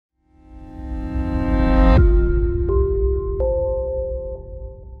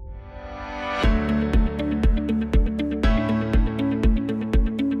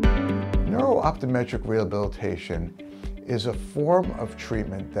Neuro-Optometric Rehabilitation is a form of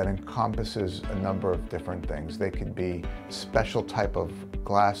treatment that encompasses a number of different things. They could be special type of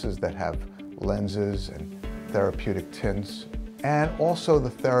glasses that have lenses and therapeutic tints, and also the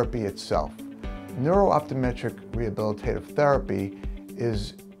therapy itself. Neuro-optometric rehabilitative therapy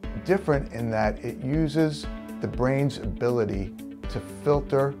is different in that it uses the brain's ability to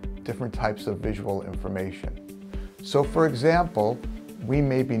filter different types of visual information. So for example, we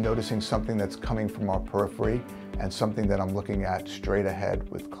may be noticing something that's coming from our periphery and something that I'm looking at straight ahead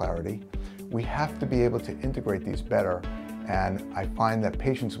with clarity. We have to be able to integrate these better, and I find that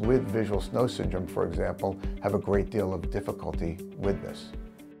patients with visual snow syndrome, for example, have a great deal of difficulty with this.